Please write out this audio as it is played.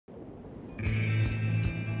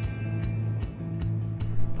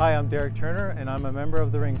Hi, I'm Derrick Turner, and I'm a member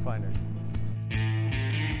of the Ring Finders.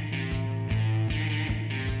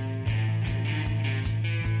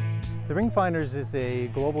 The Ring Finders is a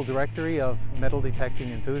global directory of metal detecting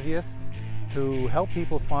enthusiasts who help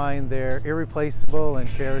people find their irreplaceable and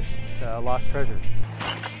cherished lost treasures.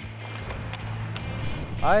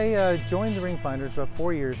 I joined the Ring Finders about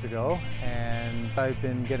 4 years ago, and I've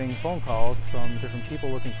been getting phone calls from different people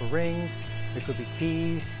looking for rings. It could be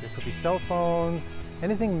keys, it could be cell phones,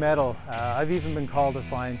 anything metal. I've even been called to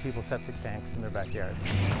find people's septic tanks in their backyards.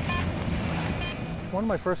 One of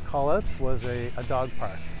my first call-outs was a dog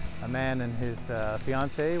park. A man and his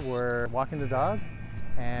fiance were walking the dog,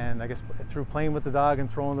 and I guess through playing with the dog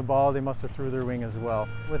and throwing the ball, they must have threw their ring as well.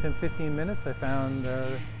 Within 15 minutes, I found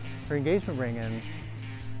her engagement ring, and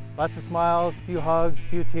lots of smiles, a few hugs, a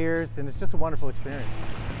few tears, and it's just a wonderful experience.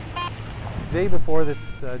 The day before, this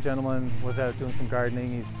gentleman was out doing some gardening.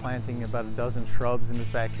 He's planting about a dozen shrubs in his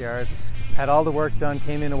backyard. Had all the work done,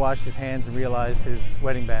 came in to wash his hands and realized his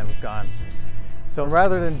wedding band was gone. So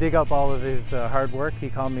rather than dig up all of his hard work, he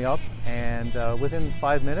called me up, and within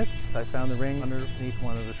 5 minutes, I found the ring underneath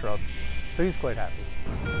one of the shrubs. So he's quite happy.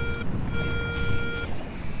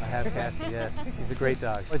 I have Cassie, yes. She's a great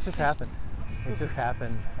dog. It just happened. It just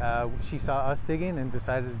happened. She saw us digging and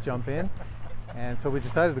decided to jump in, and so we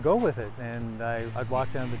decided to go with it. And I'd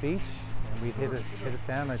walk down the beach, and we'd hit a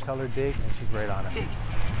sound. I'd tell her dig, and she's right on it. Dig.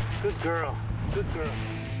 Good girl. Good girl.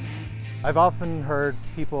 I've often heard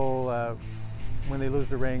people when they lose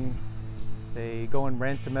the ring, they go and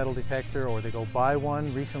rent a metal detector or they go buy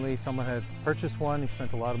one. Recently, someone had purchased one. He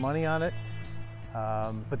spent a lot of money on it,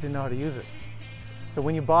 but didn't know how to use it. So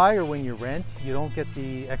when you buy or when you rent, you don't get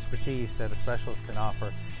the expertise that a specialist can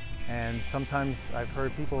offer. And sometimes I've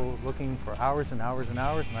heard people looking for hours and hours and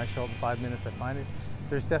hours, and I show up in 5 minutes, I find it.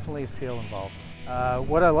 There's definitely a skill involved.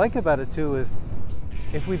 What I like about it too is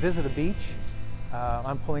if we visit a beach,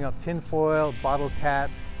 I'm pulling up tin foil, bottle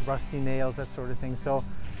caps, rusty nails, that sort of thing. So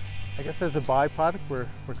I guess as a byproduct, we're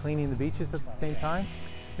cleaning the beaches at the same time.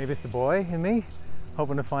 Maybe it's the boy in me,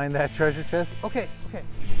 hoping to find that treasure chest. Okay.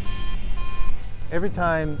 Every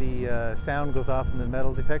time the sound goes off in the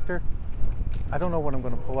metal detector, I don't know what I'm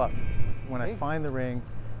going to pull up. When I find the ring,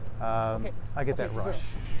 I get that rush.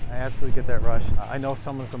 I absolutely get that rush. I know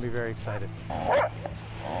someone's going to be very excited.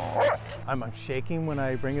 I'm shaking when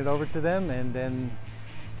I bring it over to them, and then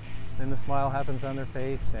the smile happens on their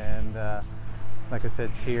face, and like I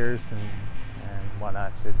said, tears and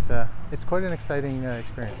whatnot. It's quite an exciting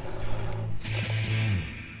experience.